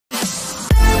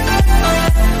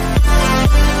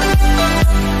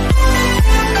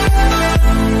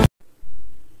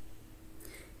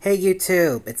Hey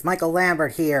YouTube, it's Michael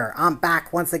Lambert here. I'm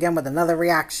back once again with another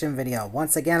reaction video.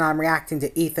 Once again, I'm reacting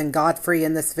to Ethan Godfrey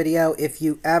in this video. If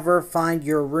you ever find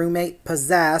your roommate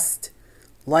possessed,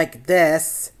 like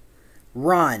this,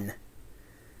 run.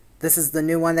 This is the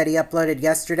new one that he uploaded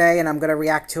yesterday, and I'm going to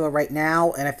react to it right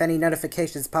now. And if any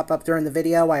notifications pop up during the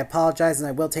video, I apologize and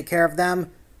I will take care of them.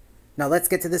 Now let's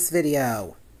get to this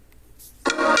video.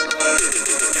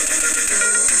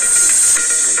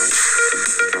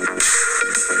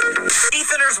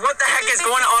 What the heck is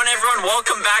going on, everyone?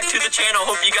 Welcome back to the channel.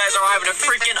 Hope you guys are having a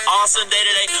freaking awesome day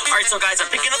today. Alright, so guys, I'm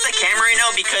picking up the camera right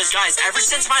now because, guys, ever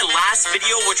since my last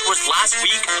video, which was last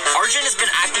week, Arjun has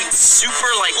been acting super,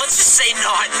 let's just say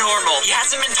not normal. He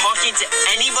hasn't been talking to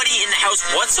anybody in the house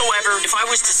whatsoever. If I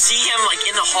was to see him,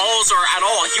 in the halls or at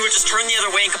all, he would just turn the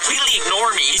other way and completely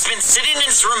ignore me. He's been sitting in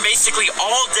his room basically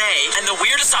all day, and the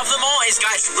weirdest of them all is,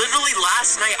 guys, literally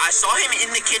last night, I saw him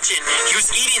in the kitchen. He was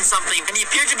eating something, and he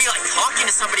appeared to be, talking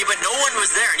to somebody, but no one was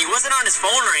there, and he wasn't on his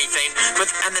phone or anything,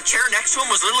 and the chair next to him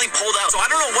was literally pulled out. So I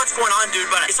don't know what's going on, dude,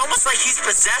 but it's almost like he's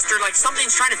possessed or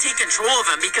something's trying to take control of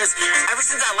him, because ever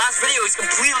since that last video, he's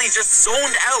completely just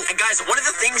zoned out. And guys, one of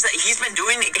the things that he's been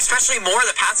doing, especially more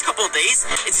the past couple of days,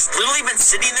 is he's literally been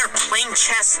sitting there playing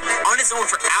chess on his own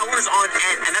for hours on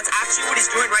end, and that's actually what he's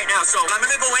doing right now. So I'm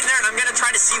gonna go in there and I'm gonna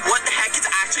try to see what the heck is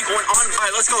actually going on.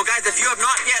 Alright, let's go, guys. If you have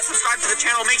not yet subscribed to the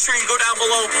channel, make sure you go down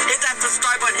below, hit that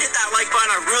subscribe button, hit that like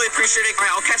button. I really appreciate it.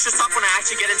 Alright, I'll catch this up when I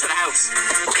actually get into the house.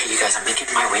 Okay, you guys, I'm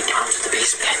making my way down to the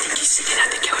basement. I think he's sitting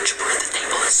at the couch where the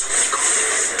table is. So let me go.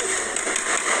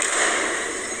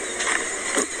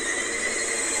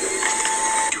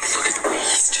 Dude, look at the way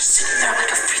he's just sitting there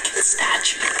like a freaking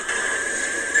statue. I'm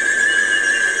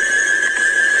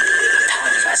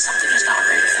telling you guys, something is not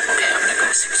right with him. Okay, I'm gonna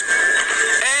go see what's going on.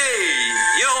 Hey,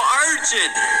 yo,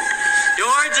 Arjun. Yo,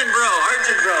 Arjun, bro.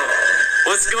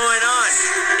 What's going on?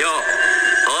 Yo.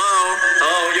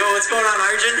 Yo, what's going on,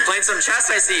 Arjun? Playing some chess,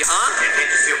 I see, huh? Can't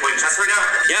you see you're playing chess right now?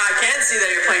 Yeah, I can see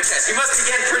that you're playing chess. You must be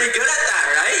getting pretty good at that,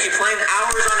 right? You're playing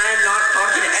hours on end, not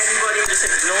talking to anybody, just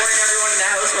ignoring everyone in the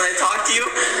house when they talk to you.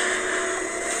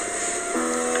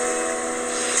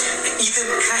 Ethan,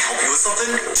 can I help you with something?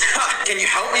 Can you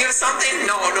help me with something?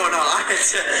 No.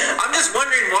 I'm just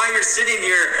wondering why you're sitting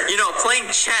here, playing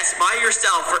chess by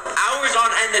yourself for hours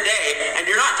on end a day, and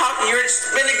you're not talking. You've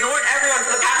just been ignoring everyone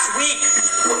for the past week.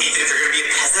 Well, Ethan, if you're gonna be a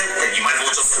peasant, then you might as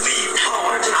well just leave. No,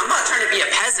 Arjun, I'm not trying to be a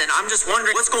peasant. I'm just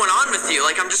wondering what's going on with you.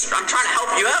 I'm trying to help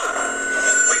you out.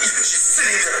 But Ethan, she's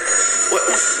sitting there. What?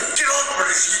 Get off her.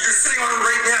 You're sitting on her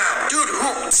right now. Dude, who?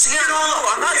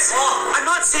 I'm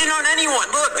not sitting on anyone.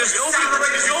 Look, there's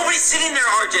nobody sitting there,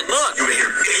 Arjun. Look. You made her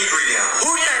angry now.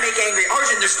 Who did I make angry?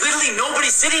 Arjun, there's literally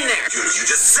nobody sitting there. Dude, you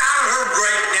just sat on her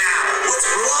right now. What's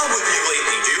wrong with you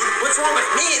lately, dude? What's wrong with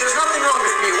me? There's nothing wrong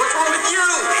with me. What's wrong with you?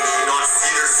 Did you not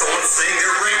see there's someone sitting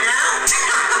there right now?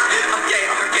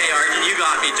 Okay, Arjun, you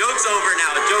got me. Joke's over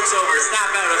now. Joke's over.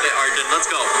 Snap out of it, Arjun. Let's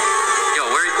go. Yo,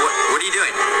 what are you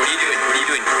doing? What are you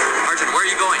doing? Arjun, where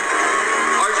are you going?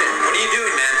 Arjun, what are you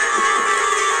doing, man?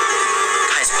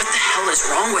 Guys, what the hell is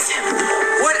wrong with him?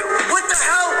 What the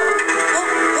hell?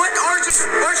 What,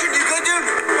 Arjun, you good, dude?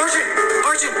 Arjun.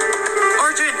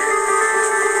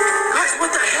 Guys,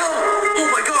 what the hell? Oh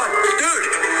my god, dude.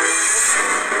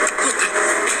 What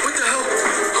the hell?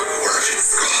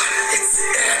 Arjun's gone. It's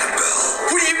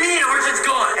Annabelle. What do you mean Arjun's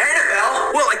gone?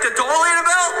 Annabelle? What, like the doll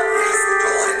Annabelle? Yes, the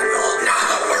doll Annabelle.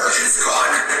 Now Arjun's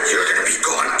gone. You're gonna be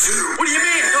gone too. What do you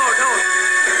mean? No.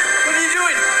 What are you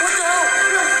doing? What the hell?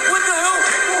 What the hell?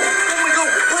 Oh my god.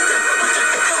 What the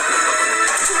hell?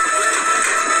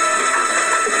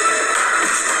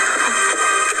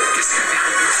 Guess they're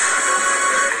behind me.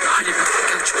 Hiding behind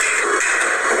the couch.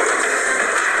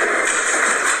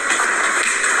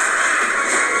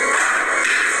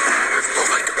 Oh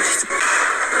my god. He's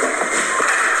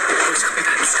coming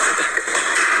back. He's gone.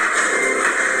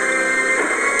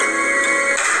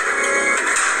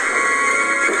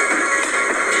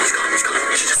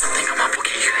 He doesn't think I'm up.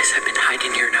 Okay, you guys, I've been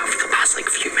hiding here now for the past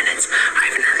few minutes. I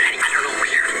haven't heard any. I don't know where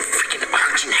freaking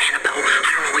Arjun, Annabelle. I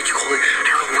don't know what you call it.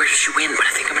 I don't know where she went, but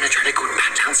I think I'm gonna try to go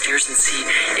back downstairs and see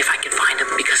if I can find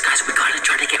him. Because guys, we gotta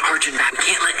try to get Arjun back. We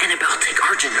can't let Annabelle take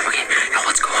Arjun. Okay, now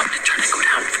let's go. I'm gonna try to go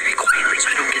down very quietly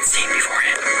so I don't get seen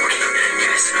beforehand. Okay, you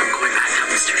guys, I'm going back down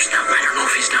the stairs now. I don't know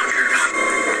if he's down here or not.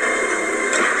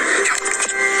 Yo,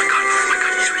 oh my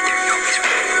god, he's right there. Yo, he's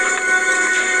right there.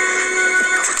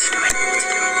 What's he doing?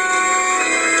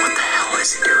 What the hell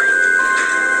is he doing?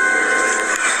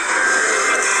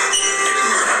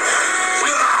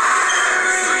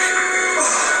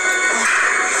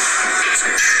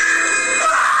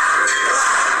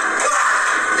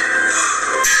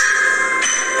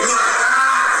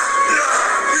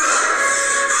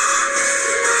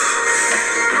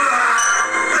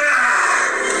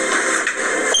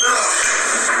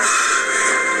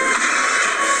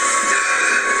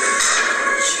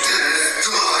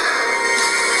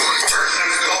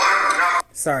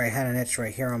 Sorry, I had an itch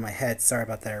right here on my head. Sorry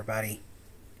about that, everybody.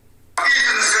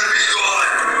 Ethan's gonna be gone.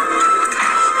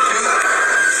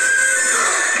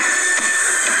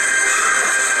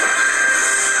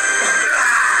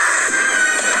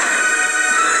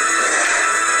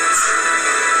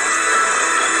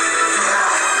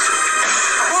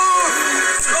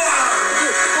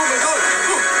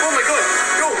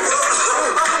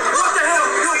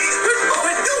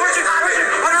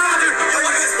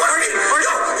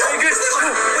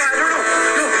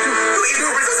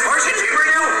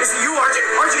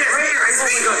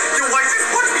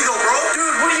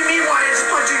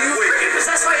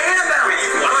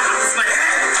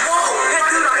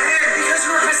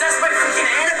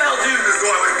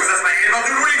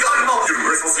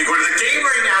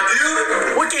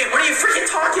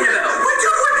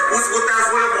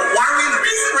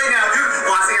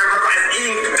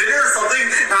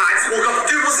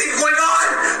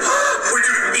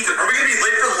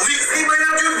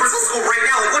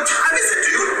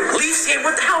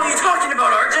 What the hell are you talking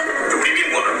about, Arjun? What do you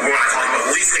mean, what am I talking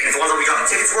about? The Leafs game, the one that we got the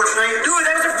tickets for tonight? Dude,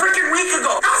 that was a freaking week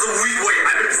ago. That was a week. Wait,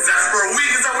 I've been possessed for a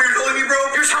week. Is that what you're telling me, bro?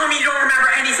 You're telling me you don't remember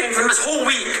anything from this whole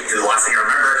week? Dude, the last thing I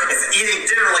remember is eating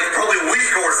dinner like probably a week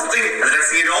ago or something. And the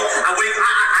next thing you know, I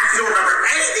actually don't remember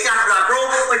anything after that, bro.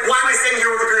 Like, why am I standing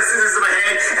here with a pair of scissors in my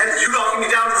hand and you knocking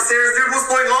me down to the stairs? Dude, what's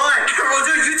going on? Well,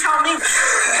 dude, you tell me.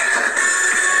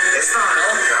 It's not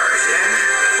all Arjun.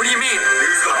 What do you mean?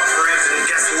 News got printed, and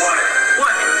guess what?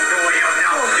 What? You're way out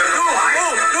now. You have no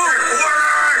idea. No. Reporter!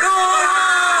 No!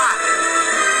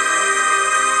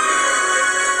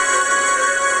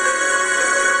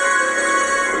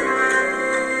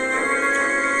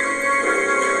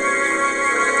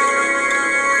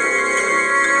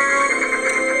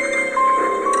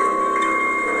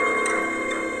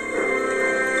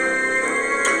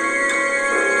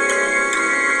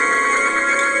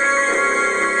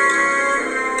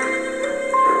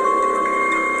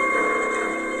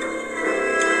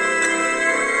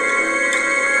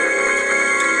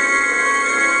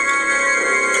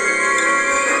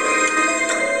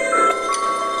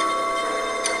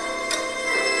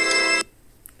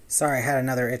 Sorry, I had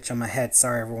another itch on my head.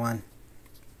 Sorry, everyone.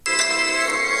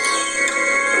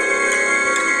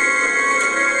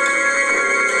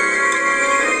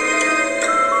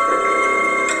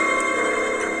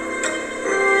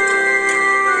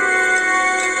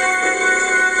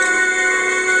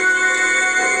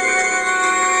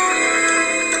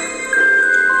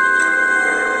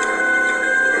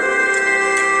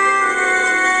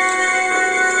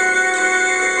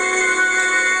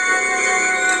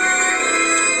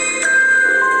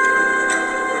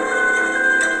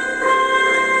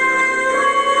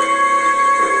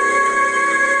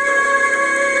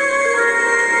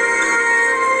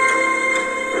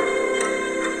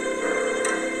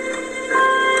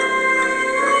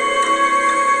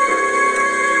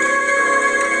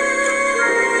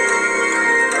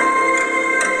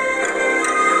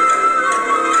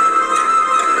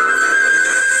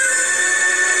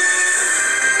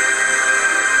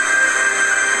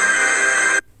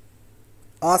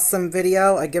 Awesome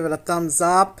video. I give it a thumbs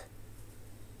up.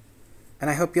 And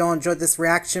I hope you all enjoyed this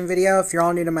reaction video. If you're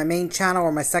all new to my main channel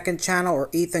or my second channel or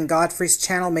Ethan Godfrey's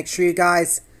channel, make sure you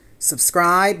guys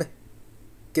subscribe.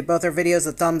 Give both our videos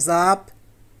a thumbs up.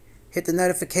 Hit the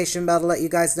notification bell to let you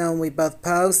guys know when we both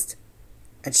post.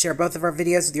 And share both of our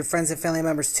videos with your friends and family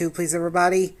members too, please,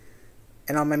 everybody.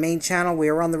 And on my main channel, we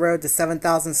are on the road to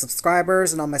 7,000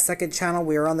 subscribers. And on my second channel,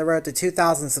 we are on the road to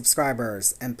 2,000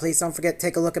 subscribers. And please don't forget to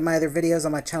take a look at my other videos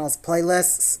on my channel's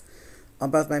playlists, on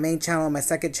both my main channel and my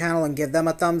second channel, and give them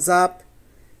a thumbs up.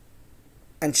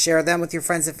 And share them with your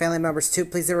friends and family members too,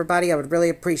 please, everybody. I would really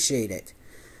appreciate it.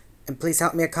 And please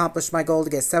help me accomplish my goal to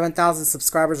get 7,000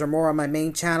 subscribers or more on my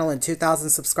main channel and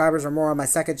 2,000 subscribers or more on my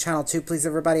second channel too, please,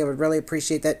 everybody. I would really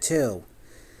appreciate that too.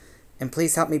 And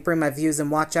please help me bring my views and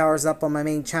watch hours up on my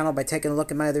main channel by taking a look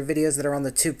at my other videos that are on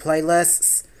the 2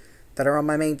 playlists that are on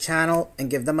my main channel and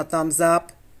give them a thumbs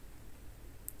up.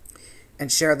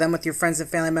 And share them with your friends and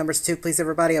family members too, please,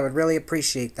 everybody. I would really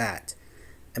appreciate that.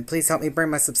 And please help me bring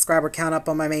my subscriber count up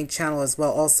on my main channel as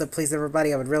well. Also, please,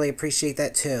 everybody, I would really appreciate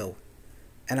that too.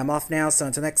 And I'm off now, so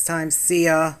until next time, see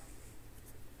ya.